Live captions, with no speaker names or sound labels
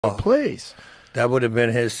place. That would have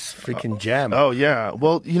been his freaking jam. Oh, yeah.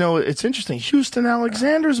 Well, you know, it's interesting. Houston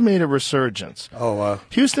Alexander's made a resurgence. Oh, wow.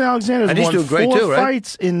 Houston Alexander's And he's won doing great too,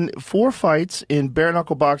 right? four fights in bare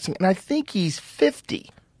knuckle boxing, and I think he's 50.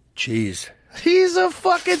 Jeez. He's a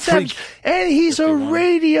fucking savage. And he's 51. A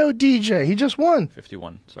radio DJ. He just won.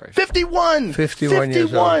 51, sorry. 51! 51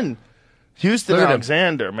 years old. Houston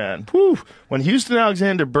Alexander, man. Whew. When Houston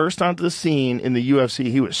Alexander burst onto the scene in the UFC,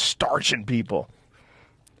 he was starching people.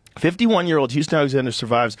 51-year-old Houston Alexander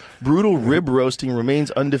survives brutal rib roasting,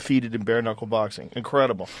 remains undefeated in bare-knuckle boxing.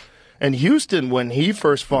 Incredible. And Houston, when he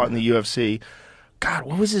first fought in the UFC, God,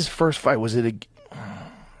 what was his first fight? Was it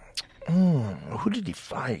who did he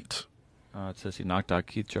fight? It says he knocked out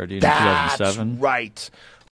Keith Jardine in That's 2007. right.